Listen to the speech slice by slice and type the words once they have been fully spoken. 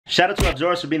Shout out to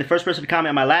Absoros for being the first person to comment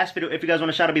on my last video. If you guys want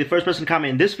to shout out, be the first person to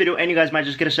comment in this video, and you guys might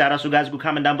just get a shout out. So guys, go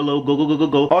comment down below.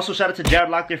 Go. Also, shout out to Jared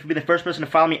Lock there for being the first person to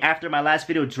follow me after my last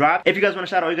video dropped. If you guys want to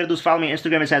shout out, all you gotta do is follow me on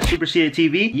Instagram. It's at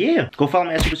SuperCJTV. Yeah, go follow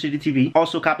me at SuperCJTV.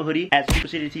 Also, cop a hoodie at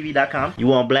SuperCJTV.com. You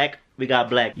want black? We got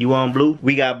black. You want blue?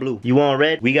 We got blue. You want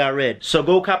red? We got red. So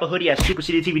go cop a hoodie at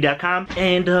SuperCJTV.com.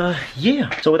 And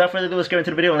yeah. So without further ado, let's get into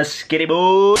the video and let's get it,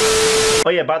 boy. Oh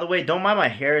yeah, by the way, don't mind my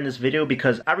hair in this video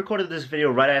because I recorded this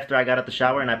video right after I got out the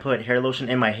shower and I put hair lotion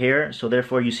in my hair. So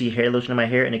therefore you see hair lotion in my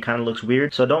hair and it kind of looks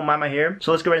weird. So don't mind my hair.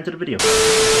 So let's get right into the video.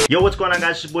 Yo, what's going on,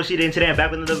 guys? It's your boy C-Day, and today I'm back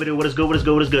with another video. What is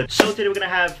good? So today we're gonna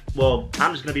have, well,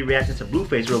 I'm just gonna be reacting to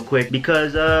Blueface real quick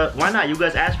because why not? You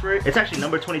guys asked for it. It's actually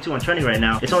number 22 on trending right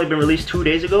now. It's only been released 2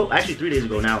 days ago. Actually 3 days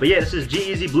ago now. But yeah, this is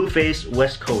G-Eazy Blueface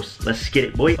West Coast. Let's get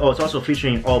it, boy. Oh, it's also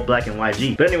featuring All Black and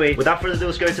YG. But anyway, without further ado,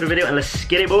 let's get into the video and let's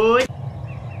get it, boy.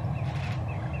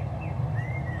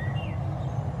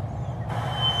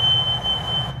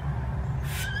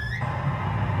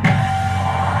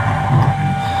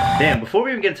 Damn, before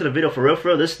we even get into the video, for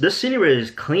real, this scenery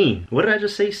is clean. What did I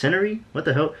just say? Scenery? What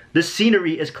the hell? This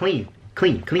scenery is clean.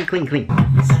 Clean.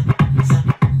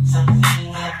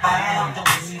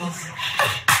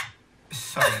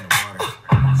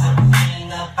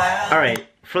 Alright,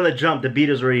 from the jump, the beat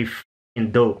is already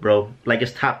f***ing dope, bro. Like,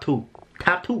 it's top two.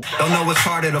 Top two. Don't know what's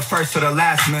harder, the first or the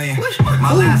last million.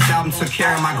 My last album took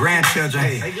care of my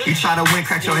grandchildren. You try to win,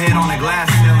 crack your head on the glass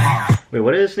ceiling. Wait,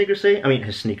 what did his sneaker say? I mean,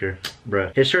 his sneaker,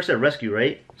 bruh. His shirt said rescue,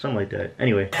 right? Something like that.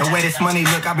 Anyway. The way this money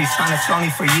look, I be signing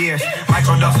Sony for years.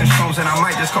 Microdosing shrooms and I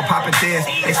might just go pop it this.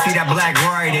 They see that black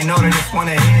Rory, they know that it's one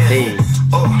of his. Hey.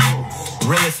 Oh,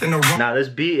 realest in the room. Nah, this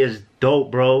beat is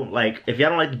dope, bro. Like, if y'all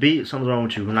don't like the beat, something's wrong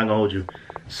with you. I'm not gonna hold you.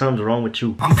 Something's wrong with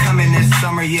you. I'm coming this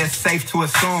summer, yeah, safe to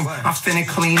assume. I'm finna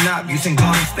clean up using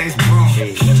Golden State's broom.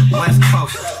 Hey. West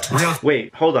Coast, real.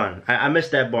 Wait, hold on. I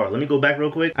missed that bar. Let me go back real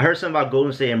quick. I heard something about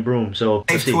Golden State and broom, so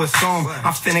let's see. To assume,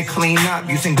 I'm finna clean up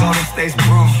using Golden State's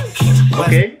broom.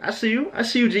 Okay, I see you,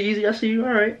 G-Eazy. I see you.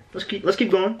 All right, let's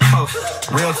keep going. Coast,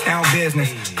 real town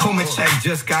business. Puma check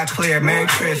just got cleared. Merry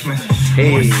Christmas.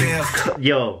 Hey,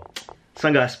 yo.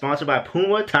 Son got sponsored by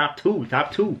Puma. Top two.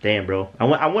 Damn, bro.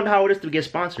 I wonder how it is to get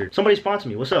sponsored. Somebody sponsor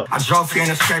me. What's up? I drove here in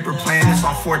a scraper playing this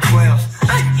on 412.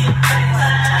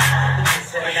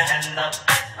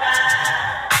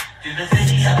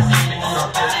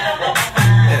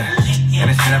 Yeah, and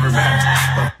it's never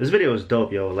better. This video is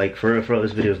dope, yo. Like, for real,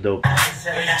 this video is dope.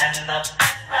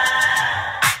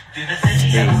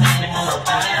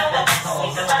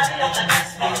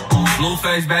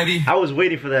 Blueface, baby. I was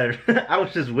waiting for that. I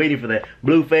was just waiting for that.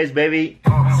 Blueface, baby.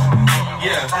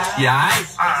 Yeah,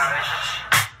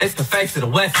 it's the face of the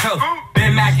West Coast.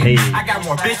 Ben Mackin, hey. I got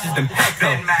more bitches than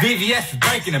Petco. VVS is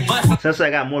breaking and busting. Since I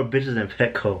got more bitches than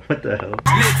Petco. What the hell?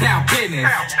 Midtown business.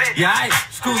 Yeah,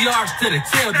 schoolyards to the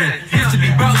children. Used to be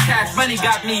broke, cash money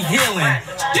got me healing.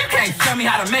 You can't tell me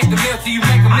how to make a meal till you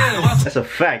make a meal. That's a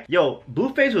fact. Yo,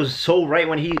 Blueface was so right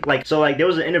when he, like, so like there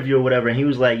was an interview or whatever and he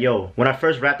was like, yo, when I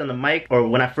first rapped on the mic or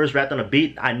when I first rapped on a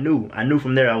beat, I knew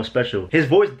from there I was special. His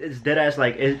voice is dead ass,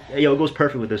 like, it goes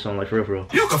perfect with this song, like, for real.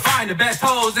 You can find the best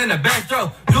hoes in the best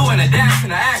row, doing a dance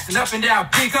and a action up and down,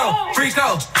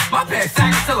 Frico. My pants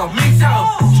sagging till I'm meat show.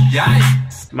 Yeah,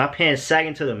 my pants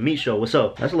sagging to the meat show. What's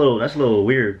up? That's a little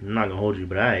weird. I'm not gonna hold you,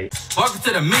 but alright. Welcome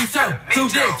to the meat show. 2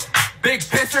 dicks, big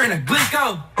picture and a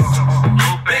Glico.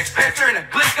 Big picture and a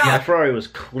Glico. Yeah, that Ferrari was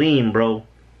clean, bro.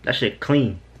 That shit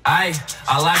clean. I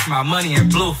like my money in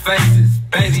blue faces,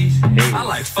 baby. Hey. I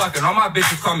like fucking. All my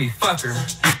bitches call me fucker.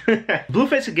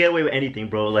 Blueface could get away with anything,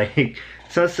 bro. Like,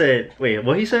 son said, wait,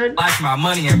 what he said? I like my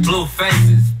money in blue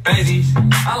faces, baby.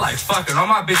 I like fucking. All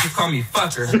my bitches call me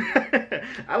fucker.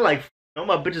 I like all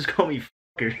my bitches call me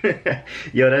fucker.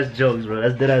 Yo, that's jokes, bro.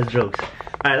 That's dead ass jokes.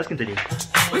 Alright, let's continue.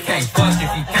 We can't fuck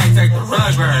if you can't take the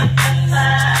rug burn.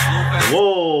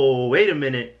 Whoa, wait a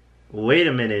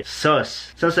minute.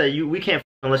 Sus. Son said we can't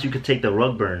unless you could take the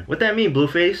rug burn. What that mean,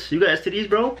 Blueface? You got STDs,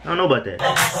 bro? I don't know about that.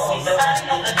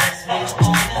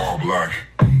 All black.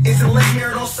 Is it late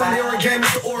here on Sunday or a game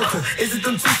at the Oracle? Is it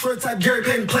them two short type Gary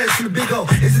Payton players from the Big O?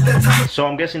 Is it that time? So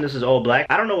I'm guessing this is All Black.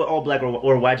 I don't know what All Black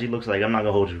or YG looks like. I'm not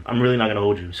gonna hold you. I'm really not gonna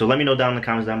hold you. So let me know down in the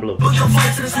comments down below. Look, I'm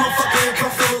flying to this motherfucker and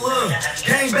come feel the love.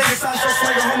 Gang banging side show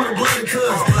swagger home with the blood and cuz.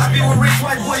 I be with rich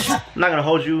white boys. I'm not gonna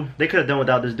hold you. They could have done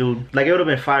without this dude. Like, it would have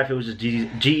been fire if it was just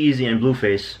G-Eazy and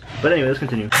Blueface. But anyway, let's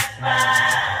continue.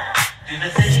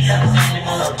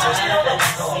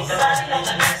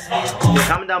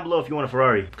 Comment down below if you want a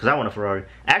Ferrari, because I want a Ferrari.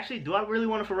 Actually, do I really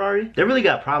want a Ferrari? They really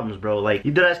got problems, bro. Like,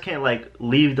 you guys can't like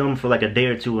leave them for like a day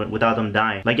or two without them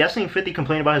dying. Like, y'all seen 50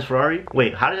 complain about his Ferrari?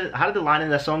 Wait, how did the line in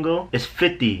that song go? It's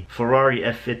 50 Ferrari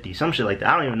F50, some shit like that.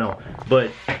 I don't even know,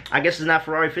 but I guess it's not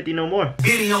Ferrari 50 no more.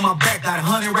 Bitty on my back, got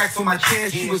 100 racks on my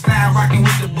chest. She was now rocking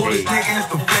with the bullets, taking us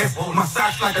the flesh. My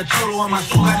socks like a turtle on my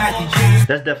shoe, got Nike jeans.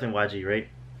 That's definitely YG, right?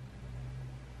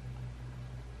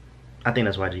 I think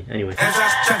that's YG. Anyway. As I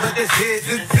check with this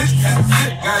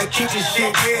head, gotta keep this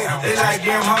shit dead. They like,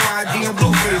 damn, how YG and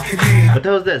Blueface connect. What the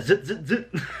hell is that? Zit, zit,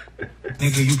 zit.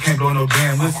 Nigga, you can't blow no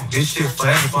damn whistle. This shit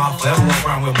forever, so I'll forever walk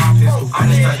around with my pistol. I'm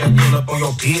this type that pull up on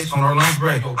your bitch on her lunch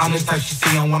break. I'm this type she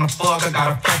see don't wanna fuck, I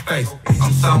got a fuck face.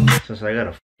 I'm something. Since I got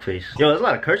a face. Yo, there's a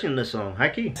lot of cursing in this song. High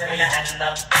key.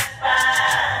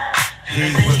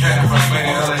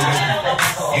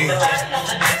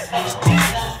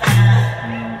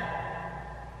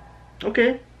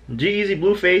 Okay. G-Eazy,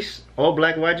 Blueface, all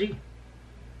black YG.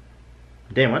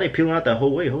 Damn, why they peeling out that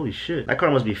whole way? Holy shit. That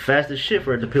car must be fast as shit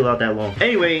for it to peel out that long.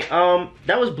 Anyway,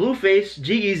 that was Blueface,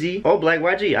 G-Eazy, all black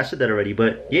YG. I said that already,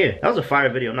 but yeah, that was a fire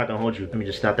video. I'm not gonna hold you. Let me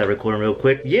just stop that recording real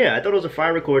quick. Yeah, I thought it was a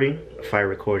fire recording. Fire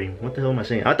recording. What the hell am I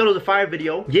saying? I thought it was a fire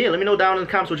video. Yeah, let me know down in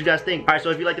the comments what you guys think. Alright, so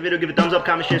if you liked the video, give it a thumbs up,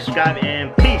 comment, share, subscribe,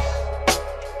 and peace.